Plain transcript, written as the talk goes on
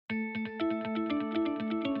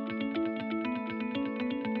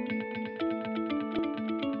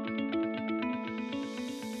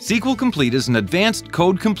SQL Complete is an advanced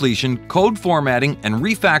code completion, code formatting, and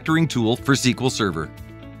refactoring tool for SQL Server.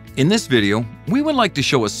 In this video, we would like to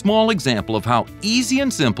show a small example of how easy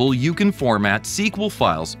and simple you can format SQL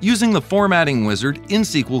files using the formatting wizard in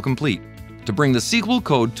SQL Complete. To bring the SQL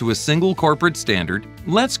code to a single corporate standard,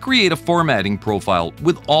 let's create a formatting profile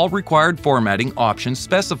with all required formatting options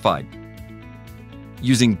specified.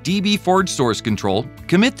 Using dbForge source control,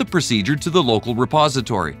 commit the procedure to the local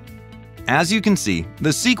repository. As you can see, the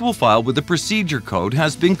SQL file with the procedure code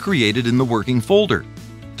has been created in the working folder.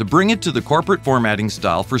 To bring it to the corporate formatting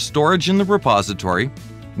style for storage in the repository,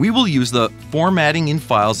 we will use the Formatting in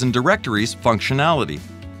Files and Directories functionality.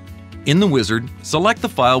 In the wizard, select the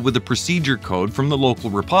file with the procedure code from the local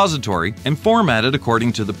repository and format it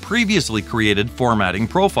according to the previously created formatting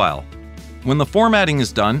profile. When the formatting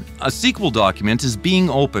is done, a SQL document is being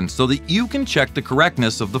opened so that you can check the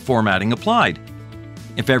correctness of the formatting applied.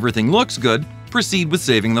 If everything looks good, proceed with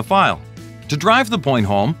saving the file. To drive the point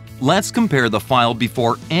home, let's compare the file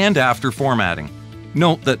before and after formatting.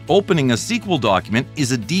 Note that opening a SQL document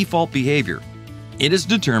is a default behavior. It is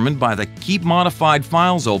determined by the Keep Modified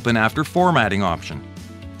Files Open After Formatting option.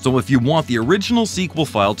 So if you want the original SQL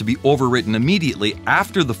file to be overwritten immediately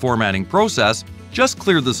after the formatting process, just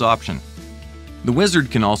clear this option. The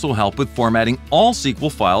wizard can also help with formatting all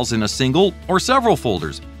SQL files in a single or several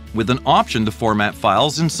folders, with an option to format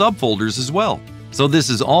files in subfolders as well. So this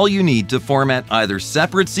is all you need to format either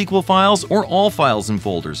separate SQL files or all files in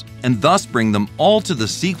folders, and thus bring them all to the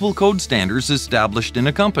SQL code standards established in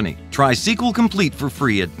a company. Try SQL Complete for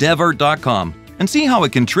free at Devart.com and see how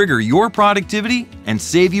it can trigger your productivity and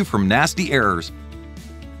save you from nasty errors.